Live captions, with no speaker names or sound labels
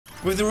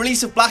With the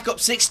release of Black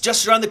Ops 6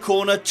 just around the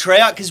corner,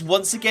 Treyarch has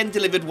once again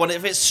delivered one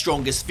of its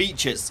strongest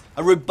features,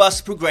 a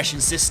robust progression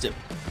system.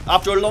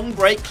 After a long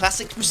break,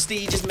 Classic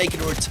Prestige is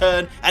making a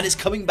return and is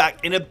coming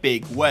back in a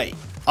big way.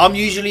 I'm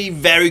usually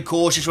very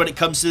cautious when it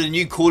comes to the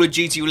new Call of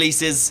Duty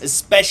releases,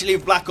 especially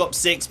with Black Ops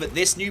 6, but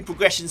this new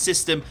progression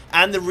system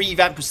and the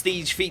revamped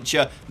Prestige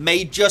feature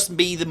may just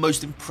be the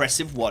most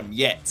impressive one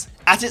yet.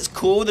 At its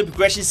core, the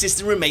progression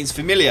system remains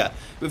familiar,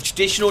 with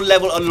traditional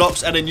level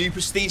unlocks and a new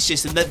prestige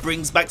system that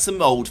brings back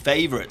some old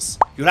favourites.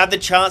 You'll have the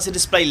chance to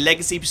display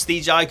legacy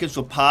prestige icons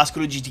for past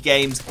Call of Duty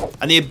games,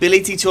 and the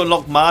ability to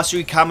unlock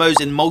mastery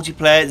camos in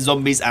multiplayer,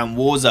 zombies and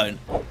warzone.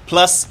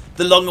 Plus,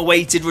 the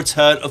long-awaited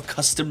return of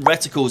custom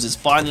reticles is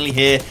finally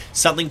here,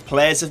 something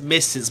players have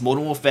missed since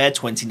Modern Warfare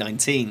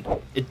 2019.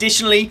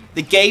 Additionally,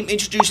 the game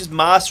introduces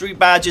mastery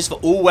badges for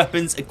all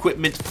weapons,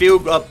 equipment,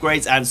 field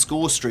upgrades and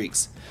score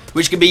streaks,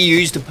 which can be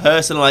used to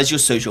personalize your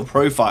social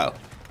profile.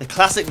 The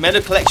classic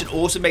medal collection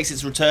also makes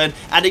its return,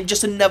 adding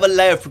just another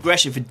layer of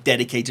progression for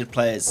dedicated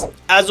players.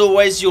 As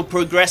always, you'll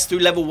progress through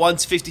level 1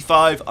 to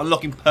 55,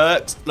 unlocking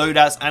perks,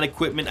 loadouts and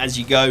equipment as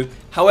you go.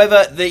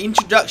 However, the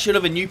introduction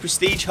of a new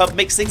prestige hub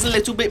makes things a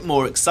little bit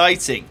more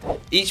exciting.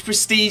 Each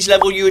prestige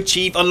level you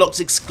achieve unlocks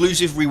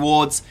exclusive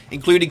rewards,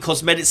 including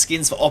cosmetic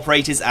skins for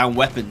operators and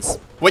weapons.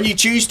 When you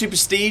choose to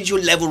prestige,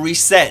 your level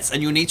resets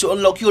and you'll need to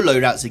unlock your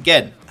loadouts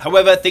again.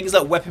 However, things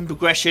like weapon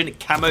progression,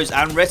 camos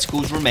and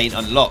reticles remain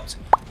unlocked.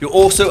 You'll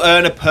also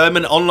earn a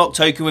permanent unlock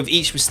token with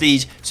each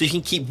prestige, so you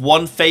can keep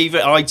one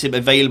favourite item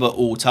available at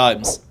all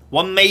times.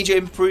 One major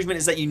improvement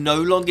is that you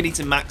no longer need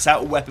to max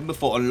out a weapon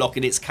before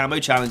unlocking its camo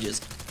challenges.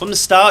 From the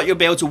start, you'll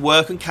be able to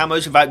work on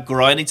camos without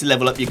grinding to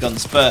level up your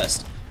guns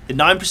first. The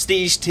 9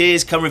 prestige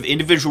tiers come with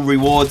individual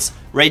rewards,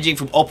 ranging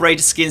from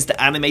operator skins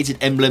to animated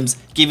emblems,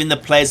 giving the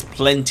players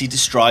plenty to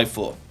strive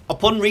for.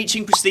 Upon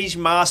reaching Prestige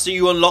Master,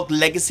 you unlock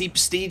legacy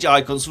prestige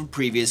icons from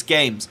previous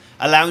games,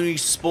 allowing you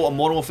to sport a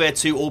Modern Warfare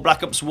 2 or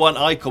Black Ops 1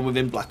 icon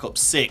within Black Ops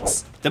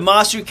 6. The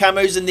mastery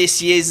camos in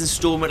this year's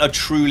installment are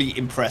truly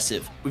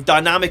impressive, with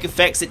dynamic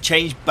effects that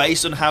change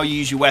based on how you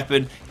use your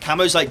weapon.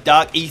 Camos like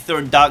Dark Ether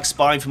and Dark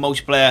Spine for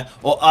multiplayer,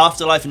 or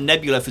Afterlife and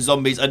Nebula for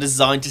zombies are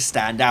designed to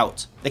stand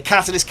out. The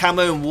Catalyst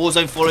camo and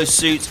Warzone follows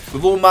suit,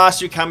 with all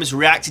mastery camos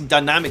reacting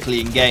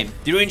dynamically in-game.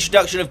 The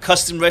reintroduction of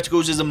custom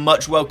reticles is a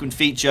much welcomed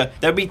feature.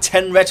 There will be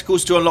 10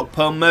 reticles to unlock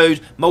per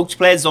mode,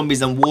 multiplayer,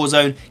 zombies and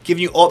Warzone,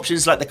 giving you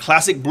options like the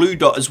classic blue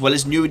dot as well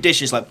as new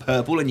additions like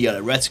purple and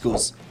yellow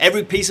reticles.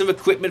 Every piece of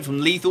equipment from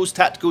lethals,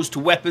 tacticals to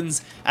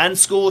weapons and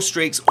score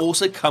streaks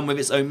also come with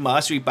its own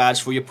mastery badge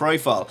for your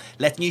profile,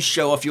 letting you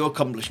show off your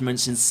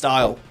accomplishments in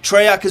style.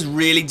 Treyarch has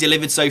really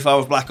delivered so far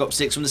with Black Ops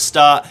 6 from the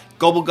start.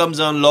 Gobblegums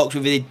are unlocked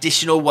with the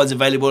additional ones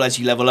available as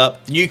you level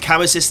up. The new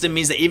camo system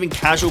means that even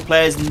casual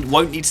players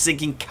won't need to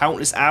sink in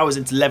countless hours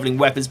into leveling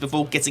weapons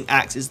before getting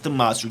access to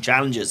mastery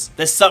challenges.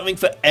 There's something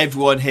for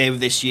everyone here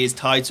with this year's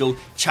title.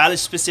 Challenge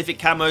specific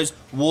camos,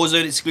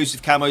 Warzone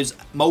exclusive camos,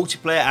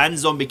 multiplayer and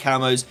zombie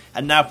camos,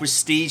 and now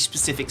prestige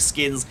specific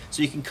skins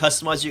so you can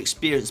customize your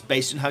experience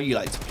based on how you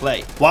like to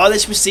play. While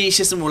this prestige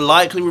system will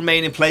likely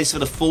remain in place for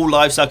the full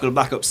life cycle of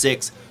Black Ops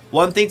 6,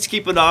 one thing to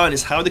keep an eye on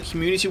is how the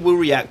community will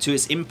react to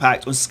its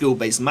impact on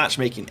skill-based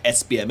matchmaking,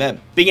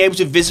 SBMM. Being able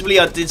to visibly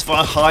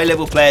identify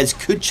high-level players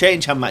could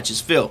change how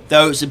matches feel,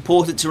 though it's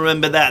important to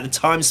remember that the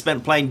time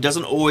spent playing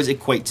doesn't always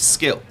equate to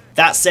skill.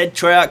 That said,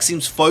 Treyarch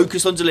seems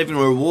focused on delivering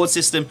a reward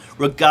system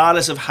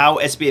regardless of how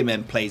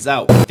SBMM plays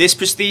out. This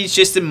prestige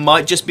system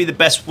might just be the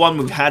best one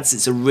we've had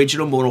since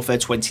original Modern Warfare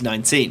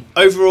 2019.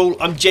 Overall,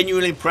 I'm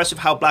genuinely impressed with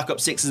how Black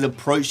Ops 6 has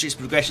approached its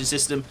progression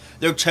system.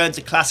 The return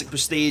to classic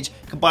prestige,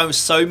 combined with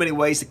so many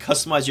ways to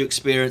customize your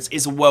experience,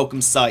 is a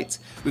welcome sight.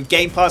 With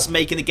Game Pass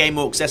making the game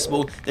more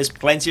accessible, there's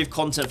plenty of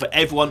content for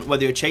everyone,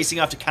 whether you're chasing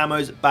after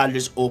camos,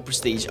 badges or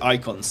prestige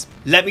icons.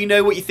 Let me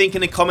know what you think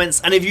in the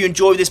comments, and if you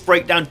enjoyed this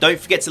breakdown, don't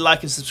forget to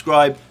like and subscribe.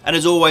 And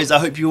as always, I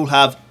hope you all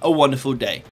have a wonderful day.